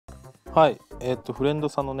はい、フレンド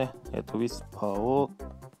さんのね、ウィスパーを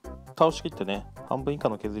倒しきってね、半分以下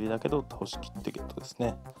の削りだけど倒しきってゲットです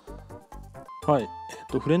ね。はい、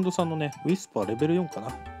フレンドさんのね、ウィスパーレベル4かな。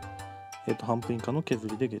半分以下の削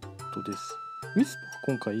りでゲットです。ウィス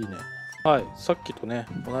パー今回いいね。はい、さっきとね、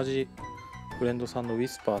同じフレンドさんのウィ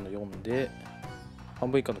スパーの4で、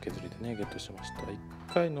半分以下の削りでね、ゲットしました。1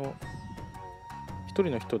回の1人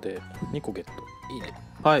の人で2個ゲット。いいね。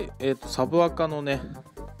はい、サブアカのね、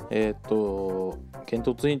剣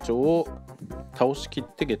突員長を倒しきっ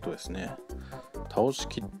てゲットですね。倒し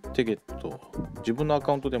きってゲット。自分のア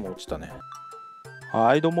カウントでも落ちたね。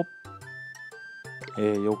はい、どうも。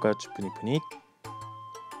妖怪ウォッチぷにぷに。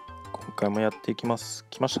今回もやっていきます。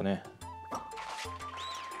来ましたね。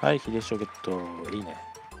はい、秀吉をゲット。いいね。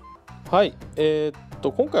はい、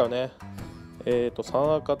今回はね、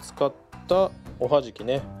3アカ使ったおはじき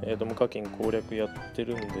ね、無課金攻略やって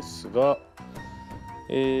るんですが、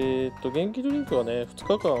元気ドリンクはね、2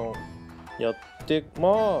日間やって、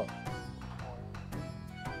まあ、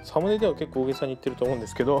サムネでは結構大げさに言ってると思うんで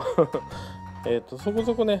すけど、そこ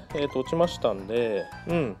そこね、落ちましたんで、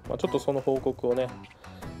ちょっとその報告をね、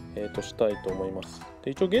したいと思います。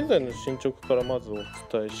で、一応現在の進捗からまずお伝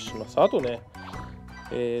えします。あとね、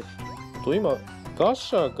今、ガ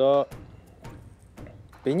シャが、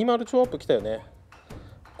ベニマル超アップ来たよね。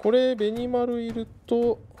これ、ベニマルいる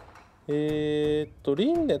と、リ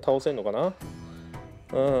ンで倒せんのかな。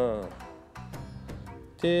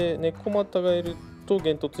で、猫股がいると、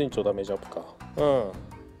幻突員長ダメージアップか。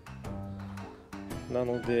な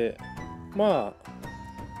ので、まあ、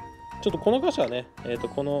ちょっとこのガシャはね、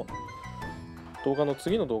この動画の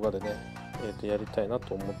次の動画でね、やりたいな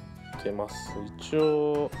と思ってます。一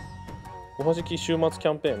応、おはじき週末キ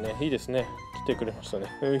ャンペーンね、いいですね。来てくれましたね。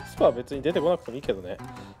ウィスパーは別に出てこなくてもいいけどね。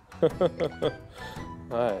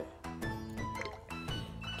はい。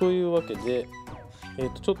というわけで、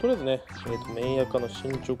とりあえずね、メインアカの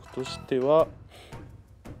進捗としては、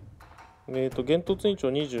幻突員長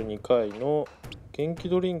22回の元気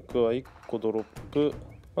ドリンクは1個ドロップ、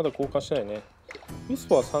まだ交換してないね。ウィス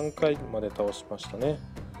パーは3回まで倒しましたね。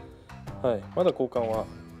はい、まだ交換は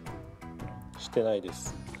してないで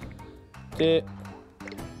す。で、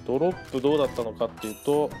ドロップどうだったのかっていう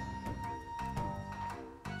と、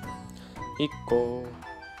1個、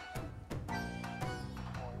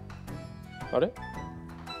あれ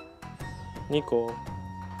 ?2 個、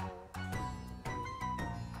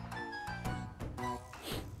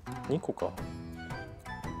2個か。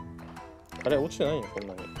あれ落ちてないのこん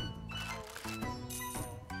なに。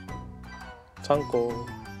3個。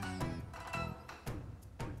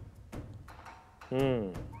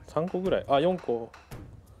3個ぐらい。あ、4個。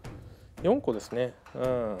4個ですね。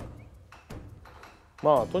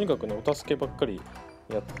まあ、とにかくね、お助けばっかり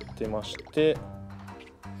やってまして、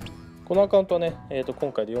このアカウントはね、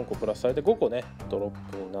今回で4個プラスされて5個ね、ドロ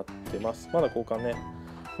ップになってます。まだ交換ね、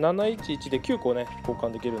711で9個ね、交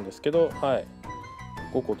換できるんですけど、はい、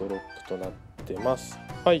5個ドロップとなってます。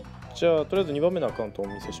はい、じゃあ、とりあえず2番目のアカウントをお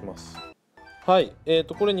見せします。はい、これ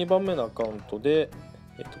2番目のアカウントで、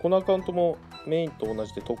このアカウントもメインと同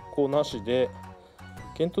じで特攻なしで、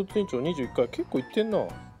幻突員長21回、結構いってんな。ウ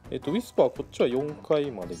ィスパーこっちは4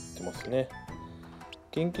回までいってますね。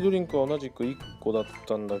元気ドリンクは同じく1個だっ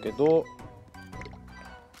たんだけど、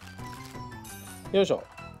よいしょ。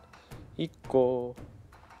1個。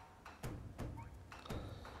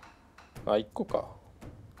あ、1個か。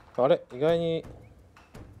あれ意外に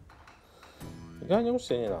落ち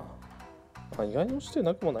てねえな。あ、意外に落ちて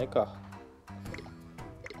なくもないか。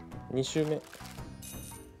2周目。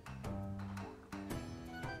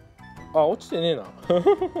あ、落ちてねえな。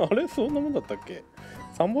あれそんなもんだったっけ？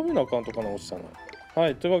 3 番目のアカウントかな、落ちたの。は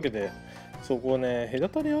い、というわけで、そこね、隔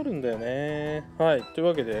たりあるんだよね。はい、という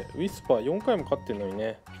わけで、ウィスパー4回も勝ってるのに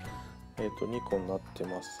ね、2個になって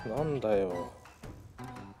ます。なんだよ。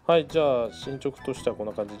はい、じゃあ、進捗としてはこん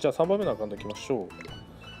な感じ。じゃあ、3番目のアカウントいきましょう。ウ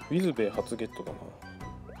ィズベイ初ゲットだな。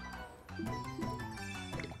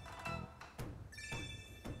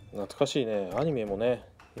懐かしいね。アニメもね、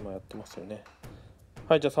今やってますよね。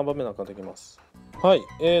はい、じゃあ3番目のアカウントいきます。はい、こ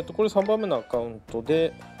れ3番目のアカウント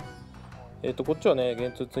で、こっちはね、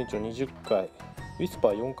幻突員長20回、ウィスパ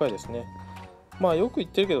ー4回ですね。まあ、よく言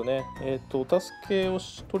ってるけどね、お助けを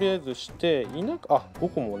とりあえずして、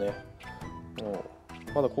5個もね、もう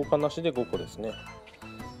まだ交換なしで5個ですね。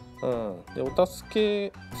で、お助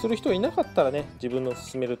けする人がいなかったらね、自分の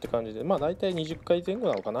進めるって感じで、まあ、大体20回前後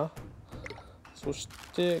なのかな。そし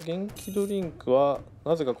て、元気ドリンクは、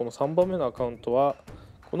なぜかこの3番目のアカウントは、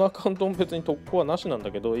このアカウントも別に特攻はなしなんだ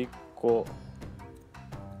けど、1個、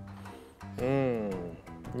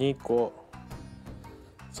2個、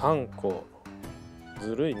3個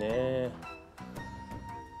ずるいね。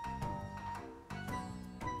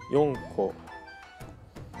4個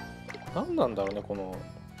何なんだろうね、この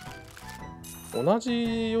同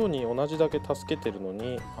じように同じだけ助けてるの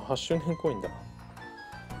に8周年コインだ。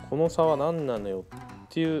この差は何なのよっ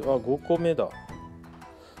ていう。5個目だ。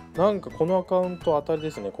なんかこのアカウント当たり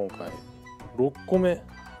ですね今回。6個目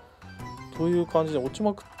という感じで、落ち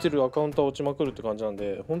まくってるアカウントは落ちまくるって感じなん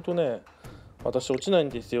で、ほんとね、私落ちないん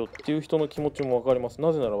ですよっていう人の気持ちも分かります。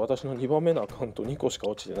なぜなら私の2番目のアカウント2個しか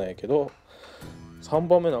落ちてないけど、3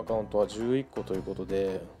番目のアカウントは11個ということ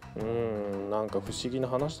で、なんか不思議な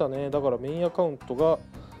話だね。だからメインアカウントが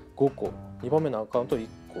5個、2番目のアカウント1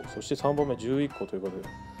個、そして3番目11個ということで、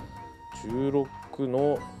16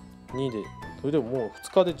の2で、それでももう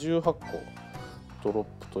2日で18個ドロッ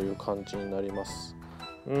プという感じになります。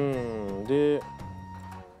で、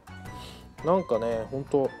なんかね、ほん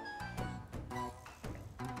と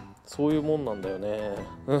そういうもんなんだよね。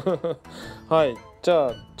はい、じゃ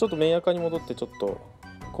あちょっとメインアカに戻ってちょっと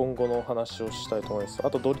今後のお話をしたいと思います。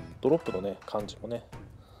あとドロップのね感じもね。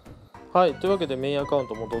はい、というわけでメインアカウン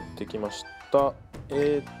ト戻ってきました。と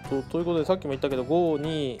いうことでさっきも言ったけど5、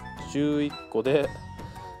2、11個で、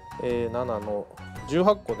7の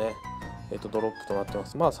18個ね、ドロップとなってま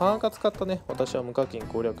す。3赤使ったね、私は無課金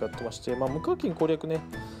攻略やってまして、無課金攻略ね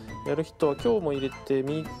やる人は今日も入れて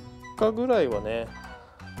3日ぐらいはね、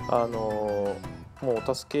もう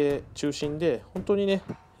お助け中心で、本当にね、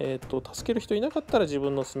助ける人いなかったら自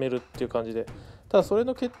分の進めるっていう感じで、ただそれ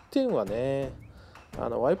の欠点はね、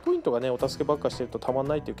Y ポイントがねお助けばっかしてるとたまん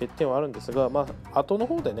ないっていう欠点はあるんですが、後の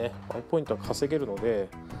方でね Y ポイントは稼げるので、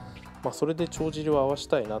それで帳尻を合わせ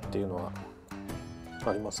たいなっていうのは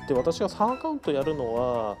あります。で、私が3アカウントやるの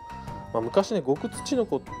は、昔ね極ツチノ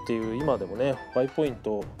コっていう今でもね Y ポイン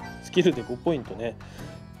トスキルで5ポイントね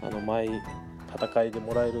毎戦いで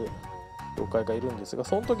もらえる妖怪がいるんですが、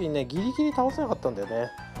その時にねギリギリ倒せなかったんだよね。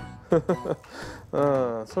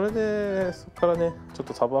それでそこからねちょっ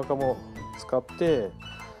とサブアカも使って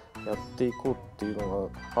やっていこうっていうの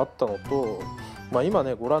があったのと、今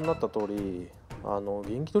ねご覧になった通り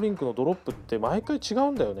元気ドリンクのドロップって毎回違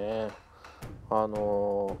うんだよね。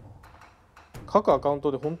各アカウン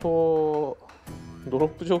トで本当ドロッ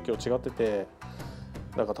プ状況違ってて、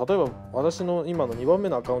だから例えば私の今の2番目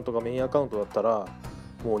のアカウントがメインアカウントだったら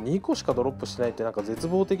もう2個しかドロップしてないってなんか絶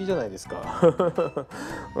望的じゃないですか。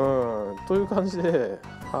という感じで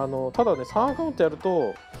ただね3アカウントやる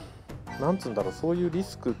となんつうんだろう、そういうリ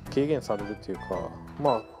スク軽減されるっていうか、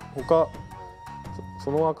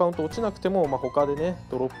そのアカウント落ちなくても、他でね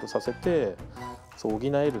ドロップさせてそう補え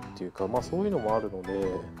るっていうか、そういうのもあるので、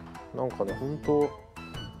なんかね本当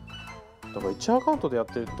だから1アカウントでやっ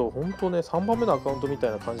てると本当ね3番目のアカウントみた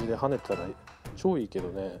いな感じで跳ねたら超いいけど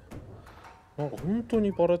ね、なんか本当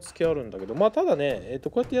にばらつきあるんだけど、ただね、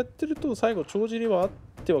こうやってやってると最後帳尻はあっ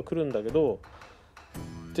てはくるんだけど、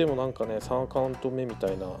でもなんかね3アカウント目みた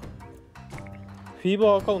いなフィー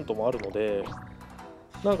バーアカウントもあるので、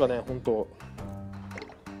なんかね本当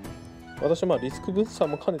私はリスク分散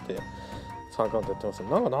も兼ねて3アカウントやってます。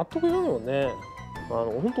なんか納得いかないもんね。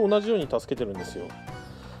本当同じように助けてるんですよ。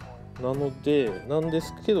なんで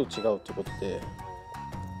すけど違うということで、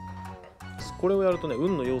これをやるとね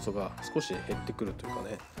運の要素が少し減ってくるというか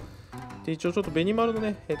ね。で一応ちょっとベニマルの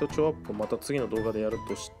ね超アップをまた次の動画でやる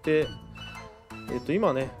として、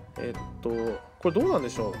今ねこれどうなんで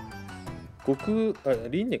しょう。輪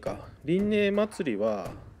廻祭りは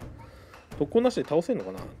特攻なしで倒せるの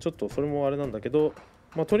かな。ちょっとそれもあれなんだけど、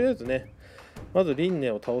とりあえずねまず輪廻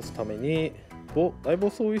を倒すために大暴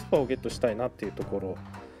走ウィスパーをゲットしたいなっていうところ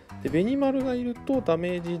で、ベニマルがいるとダ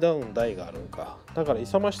メージダウン台があるんか。だから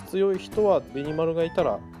勇まし強い人はベニマルがいた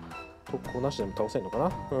ら特攻なしでも倒せるのかな。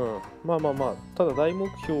ただ大目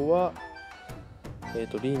標は輪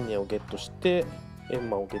廻をゲットしてエン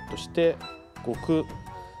マをゲットして極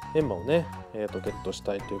エンマをねゲットし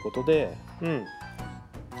たいということで、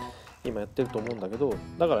今やってると思うんだけど、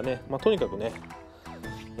だからねとにかくね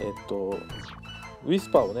ウィス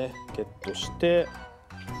パーをねゲットして、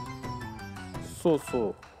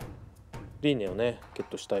輪廻をねゲッ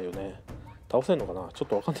トしたいよね。倒せんのかなちょっ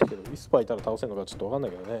と分かんないけど、ウィスパーいたら倒せんのかちょっと分かんな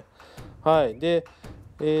いけどね。はい。で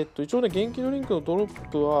一応ね元気ドリンクのドロッ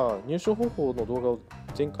プは入手方法の動画を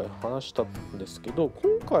前回話したんですけど、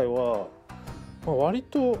今回は割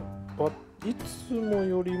といつも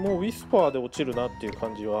よりもウィスパーで落ちるなっていう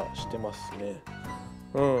感じはしてますね。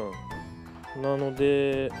なの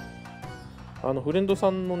でフレンドさ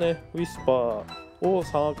んのねウィスパーを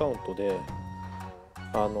3アカウントで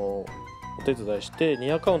お手伝いして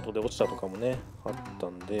2アカウントで落ちたとかもねあった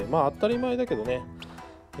んで、当たり前だけどね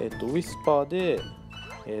ウィスパーで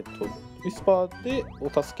ウィスパーでお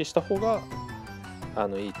助けした方が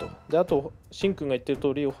いいと。であとしんくんが言ってる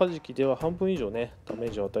通り、おはじきでは半分以上ねダメ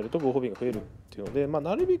ージを与えるとご褒美が増えるっていうので、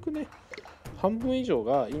なるべくね半分以上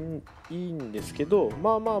がいいんですけど、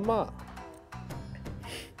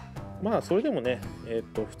それでもね、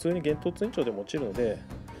普通に幻冬ツインチョウでも落ちるので、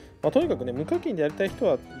とにかくね無課金でやりたい人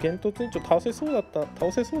は幻冬ツインチョウ倒せそ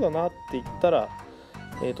うだなって言ったら、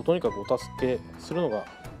とにかくお助けするのが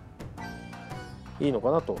いいの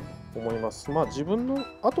かなと思います。自分の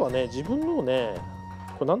あとはね、自分のをね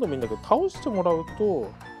これ何度も言うんだけど、倒してもらう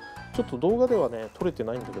とちょっと動画ではね撮れて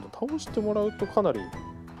ないんだけど、倒してもらうとかなり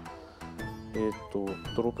ド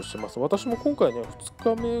ロップしてます。私も今回ね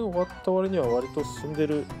2日目終わった割には割と進んで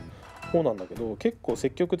る方なんだけど、結構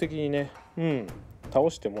積極的にね倒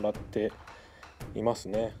してもらっています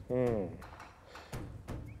ね。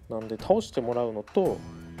なんで倒してもらうのと、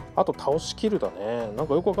あと倒しきるだね。なん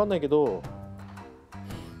かよくわかんないけど、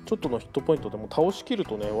ちょっとのヒットポイントでも倒しきる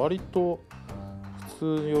とね、割と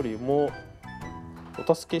普通よりも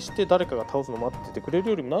お助けして誰かが倒すの待っててくれる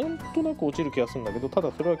よりもなんとなく落ちる気がするんだけど、た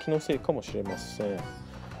だそれは気のせいかもしれません。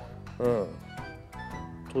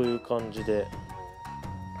という感じで、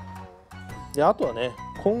あとはね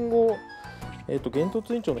今後幻冬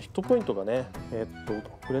ツインチョウのヒットポイントがね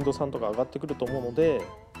フレンドさんとか上がってくると思うので、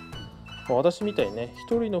私みたいにね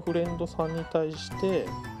1人のフレンドさんに対して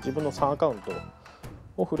自分の3アカウント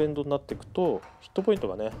をフレンドになっていくと、ヒットポイント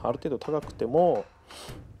がねある程度高くても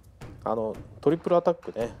トリプルアタッ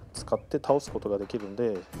クね使って倒すことができるん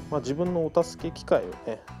で、自分のお助け機会を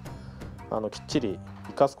ねきっちり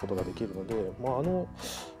生かすことができるので、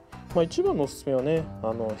一番のおすすめはね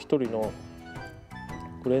1人の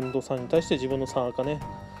フレンドさんに対して自分の3アカね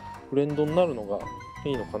フレンドになるのが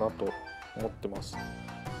いいのかなと思ってます。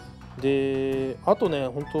であとね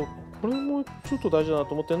本当これもちょっと大事だな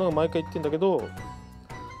と思ってるのが、毎回言ってるんだけど、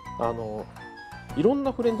いろん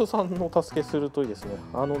なフレンドさんの助けするといいですね。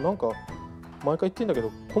なんか毎回言ってるんだけ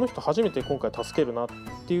ど、この人初めて今回助けるなっ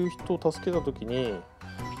ていう人を助けた時に、例え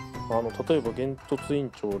ば幻冬ツイ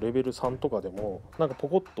ンチョウレベル3とかでもなんかポ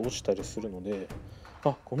コッと落ちたりするので、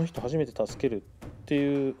この人初めて助けるって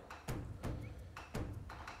いう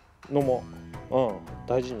のも、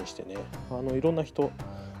大事にしてね、いろんな人、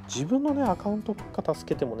自分のねアカウントか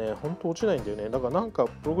助けてもねほんと落ちないんだよね。だからなんか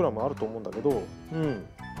プログラムあると思うんだけど、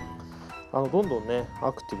どんどんね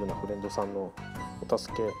アクティブなフレンドさんのお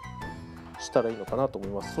助けしたらいいのかなと思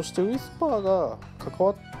います。そしてウィスパーが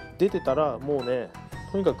出てたらもうね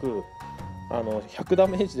とにかく100ダ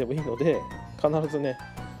メージでもいいので必ずね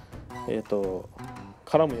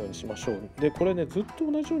絡むようにしましょう。でこれねずっ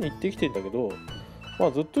と同じように言ってきてるんだけど、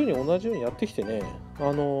ずっと同じようにやってきてね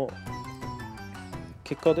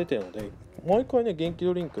結果が出てるので、毎回ね元気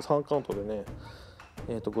ドリンク3カウントでね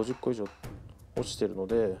50個以上落ちてるの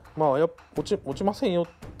で、落ちませんよっ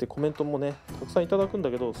てコメントもねたくさんいただくん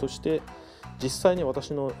だけど、そして実際に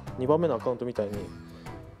私の2番目のアカウントみたいに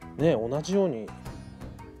ね同じように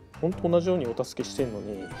本当同じようにお助けしてるの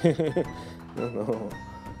に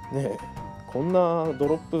ねこんなド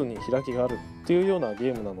ロップに開きがあるっていうような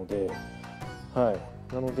ゲームなので、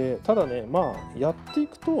なのでただねやってい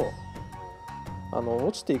くと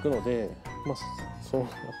落ちていくので、やっ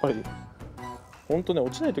ぱり本当ね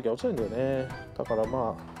落ちないときは落ちないんだよね。だから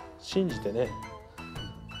信じてね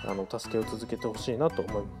助けを続けてほしいなと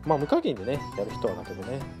思います。無課金でねやる人はだけど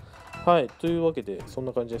ね。というわけでそん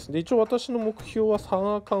な感じです。で一応私の目標は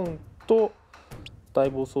3アカウント大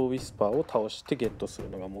暴走ウィスパーを倒してゲットする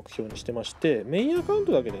のが目標にしてまして、メインアカウン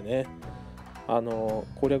トだけでね攻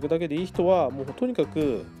略だけでいい人はもうとにか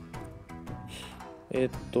く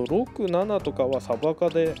6、7とかはサブアカ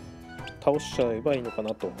で倒しちゃえばいいのか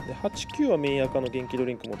なと。で8、9はメインアカの元気ド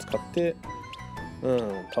リンクも使って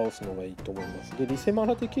倒すのがいいと思います。でリセマ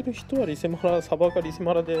ラできる人はサブアカリセ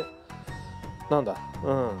マラで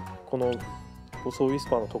この暴走ウィス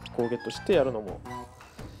パーの特攻をゲットしてやるのも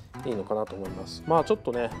いいのかなと思います。ちょっ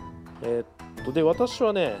とねで私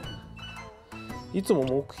はねいつも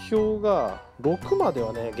目標が6まで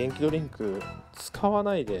はね元気ドリンク使わ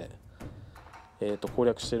ないで攻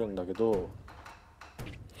略してるんだけど、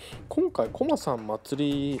今回コマさん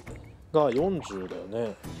祭りが40だよ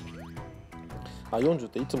ね。40っ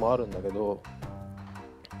ていつもあるんだけど、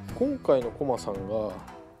今回のコマさんが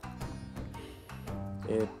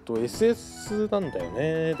SS なんだよ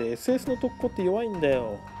ね。で SS の特攻って弱いんだ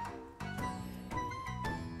よ。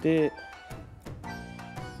で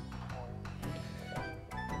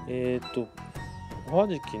おは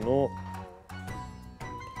じきの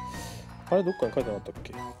どっかに書いてなかったっ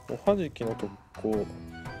け。おはじきの特攻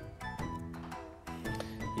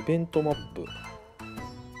イベントマップ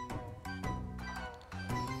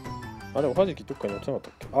あれ、おはじきどっかに落ちなかった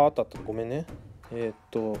っけ？あったあった、ごめんね。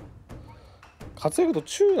活躍度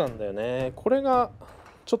中なんだよね。これが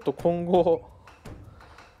ちょっと今後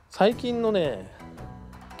最近のね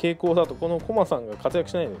傾向だと、このコマさんが活躍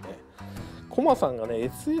しないんだよね。コマさんがね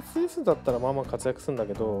SSS だったらまあまあ活躍するんだ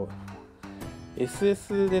けど、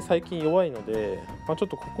 SS で最近弱いので、まあ、ちょっ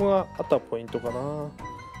とここがあったポイントかな。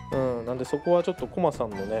なんでそこはちょっとコマさん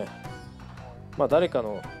のね、まあ誰か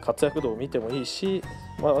の活躍度を見てもいいし、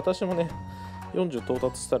まあ私もね40到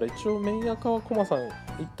達したら一応メインアカはコマさん1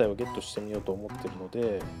体をゲットしてみようと思ってるの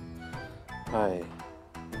で、はい。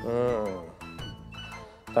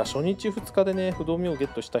だから初日2日でね不動明をゲッ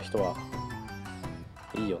トした人は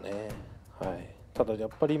いいよね。はい。ただやっ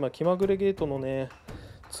ぱり今気まぐれゲートのね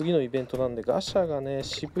次のイベントなんでガシャがね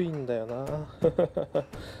渋いんだよな。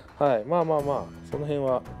はい。まあその辺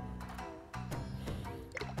は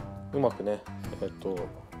うまくね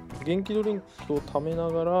元気ドリンクを貯めな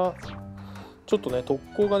がら、ちょっとね特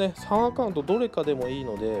攻がね3アカウントどれかでもいい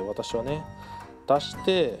ので私はね出し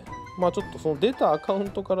て、まあちょっとその出たアカウン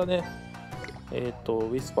トからねウ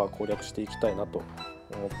ィスパー攻略していきたいなと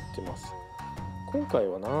思ってます。今回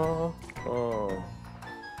はな、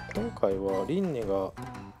今回はリンネが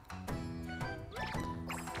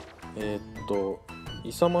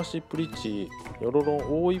勇ましプリチヨロロ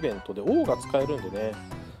ン大イベントで王が使えるんでね、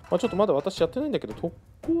まあ、ちょっとまだ私やってないんだけど特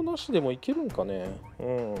攻なしでもいけるんかね。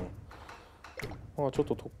まあちょっ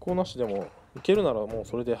と特攻なしでもいけるならもう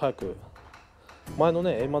それで早く前の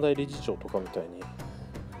ね閻魔大理事長とかみたいに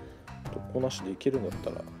特攻なしでいけるんだった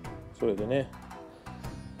らそれでね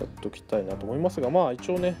やっときたいなと思いますが、まあ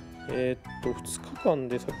一応ね2日間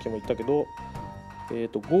でさっきも言ったけど5、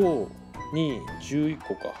2、11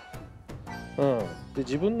個か。で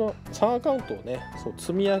自分の3アカウントをねそう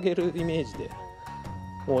積み上げるイメージで、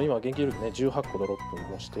もう今元気ドリンクね18個ドロッ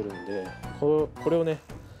プもしてるんで、これをね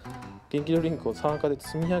元気ドリンクを3アカで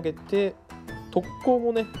積み上げて、特攻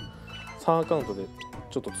もね3アカウントで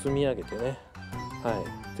ちょっと積み上げてね、は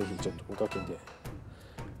い、ぜひちょっと無課金で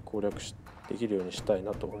攻略できるようにしたい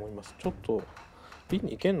なと思います。ちょっとビン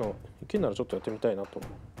にいけんならちょっとやってみたいなと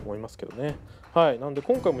思いますけどね。はい。なんで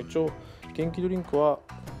今回も一応元気ドリンクは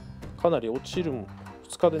かなり落ちる、2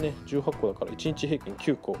日でね18個だから1日平均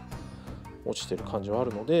9個落ちてる感じはあ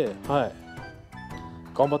るので、はい、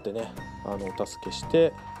頑張ってねお助けし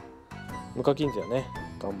て無課金勢はね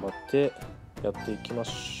頑張ってやっていきま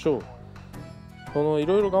しょう。い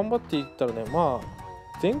ろいろ頑張っていったらね、まあ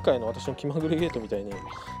前回の私の気まぐれゲートみたいに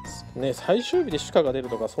ね最終日で主価が出る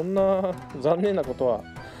とかそんな残念なことは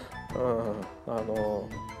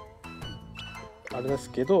あれで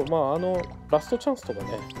すけど、まあラストチャンスとか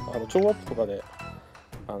ね超アップとかで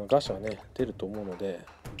ガシャはね出ると思うので、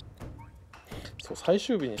そう最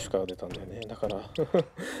終日に主価が出たんだよね。だから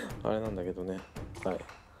あれなんだけどね、はい、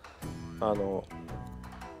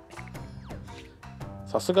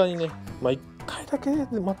さすがにね、まあ1回だけ全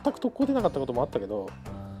く特攻出なかったこともあったけど、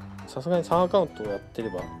さすがに3アカウントをやってれ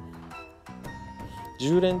ば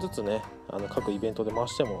10連ずつね各イベントで回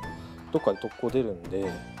してもどっかで特攻出るんで、は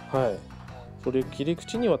い、それを切り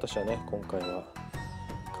口に私はね今回は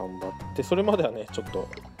頑張って、それまではねちょっと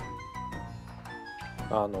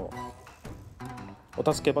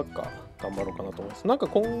お助けばっか頑張ろうかなと思います。なんか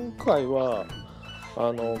今回は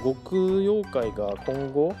極妖怪が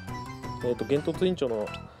今後幻突委員長の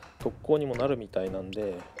特攻にもなるみたいなん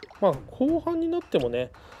で、まあ後半になっても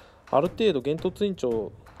ねある程度幻突委員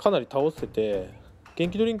長かなり倒せて、元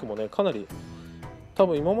気ドリンクもねかなり多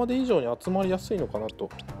分今まで以上に集まりやすいのかなと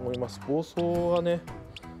思います。暴走がね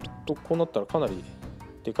特攻になったらかなり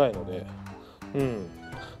でかいので、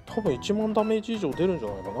多分1万ダメージ以上出るんじゃ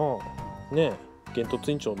ないかなね、幻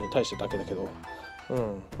突委員長に対してだけだけど、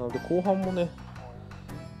なので後半もね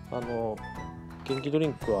元気ドリ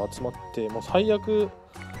ンクは集まって、もう最悪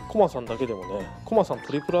コマさんだけでもね、コマさん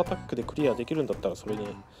トリプルアタックでクリアできるんだったらそれに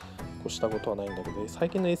越したことはないんだけど、最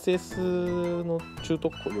近の SS の中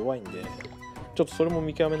特攻弱いんで、ちょっとそれも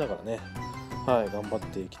見極めながらね、はい、頑張っ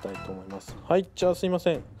ていきたいと思います。はい、じゃあすいま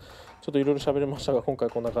せん、ちょっといろいろ喋れましたが今回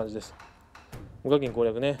こんな感じです。無課金攻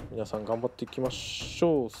略ね、皆さん頑張っていきまし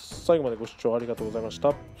ょう。最後までご視聴ありがとうございました。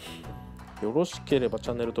よろしければチ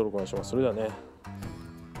ャンネル登録お願いします。それではね、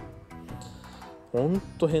ほん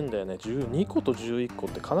と変だよね。12個と11個っ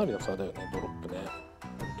てかなりの差だよね、ドロップね。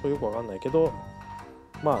ほんとよくわかんないけど、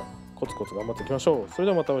まあコツコツ頑張っていきましょう。それ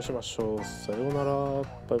ではまたお会いしましょう。さようなら、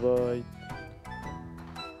バイバイ。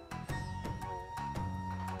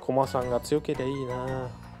コマさんが強ければいいな。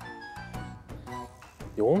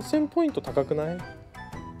4000ポイント高くない？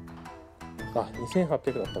あ、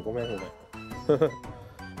2800だった。ごめん。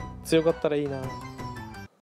強かったらいいな。